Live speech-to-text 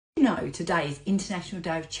you know today is International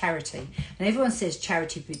Day of Charity? And everyone says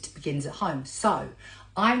charity begins at home. So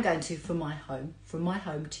I'm going to, from my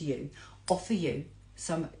home to you, offer you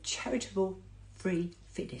some charitable free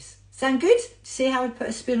fitness. Sound good? See how I put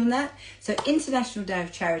a spin on that? So International Day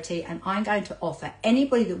of Charity, and I'm going to offer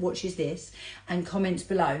anybody that watches this and comments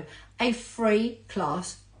below a free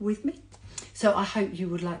class with me. So I hope you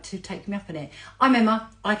would like to take me up on it. I'm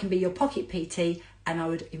Emma, I can be your pocket PT, and I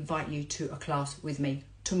would invite you to a class with me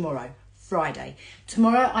tomorrow, Friday.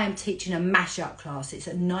 Tomorrow I am teaching a mash-up class. It's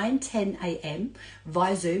at 9:10 a.m.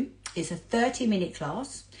 via Zoom. It's a 30-minute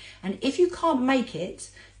class. And if you can't make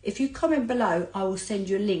it, if you comment below, I will send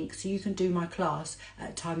you a link so you can do my class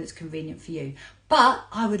at a time that's convenient for you. But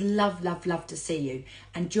I would love, love, love to see you.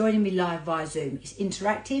 And joining me live via Zoom. It's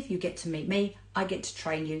interactive. You get to meet me. I get to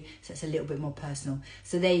train you. So it's a little bit more personal.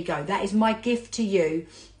 So there you go. That is my gift to you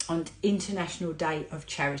on International Day of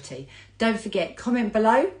Charity. Don't forget, comment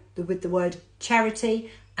below with the word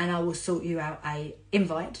charity, and I will sort you out a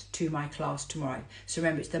invite to my class tomorrow. So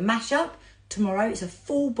remember, it's the mash-up. Tomorrow it's a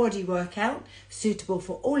full body workout suitable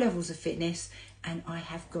for all levels of fitness, and I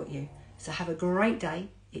have got you. So have a great day.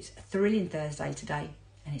 It's a thrilling Thursday today,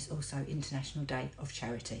 and it's also International Day of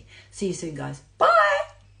Charity. See you soon, guys. Bye.